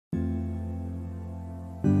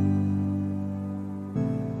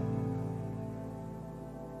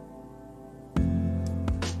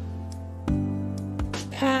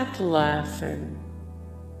Cat laughing.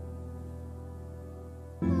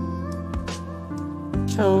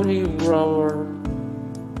 Tony Rower.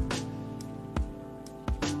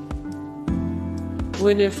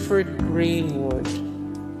 Winifred Greenwood.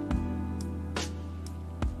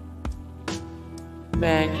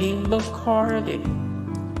 Maggie McCarty.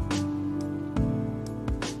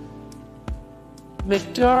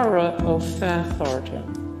 McDara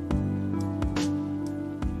O'Fatharton.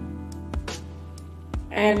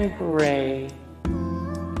 Anne Gray.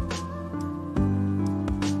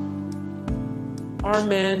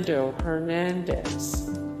 Armando Hernandez.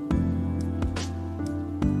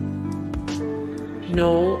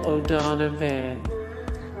 Noel O'Donovan.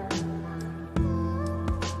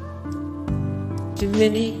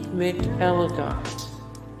 Dominique McElligott.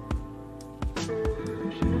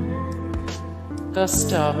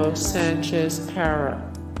 Gustavo Sanchez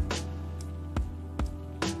Para.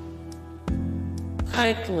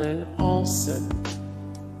 Kaitlyn Olson.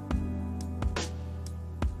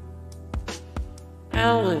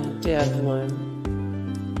 Alan Devlin.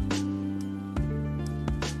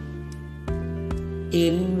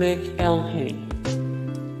 Ian McElhane.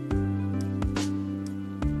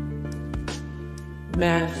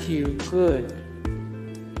 Matthew Good.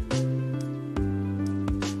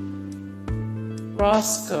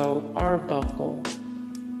 Roscoe Arbuckle.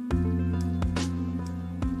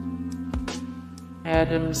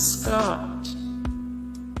 Adam Scott.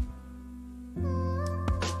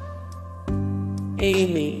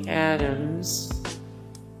 Amy Adams.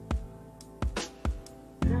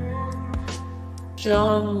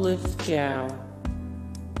 John Lithgow.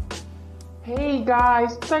 Hey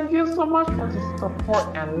guys, thank you so much for the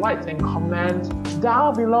support and likes and comments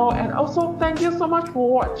down below, and also thank you so much for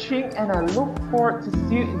watching, and I look forward to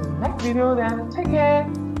see you in the next video. Then take care,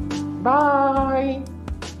 bye.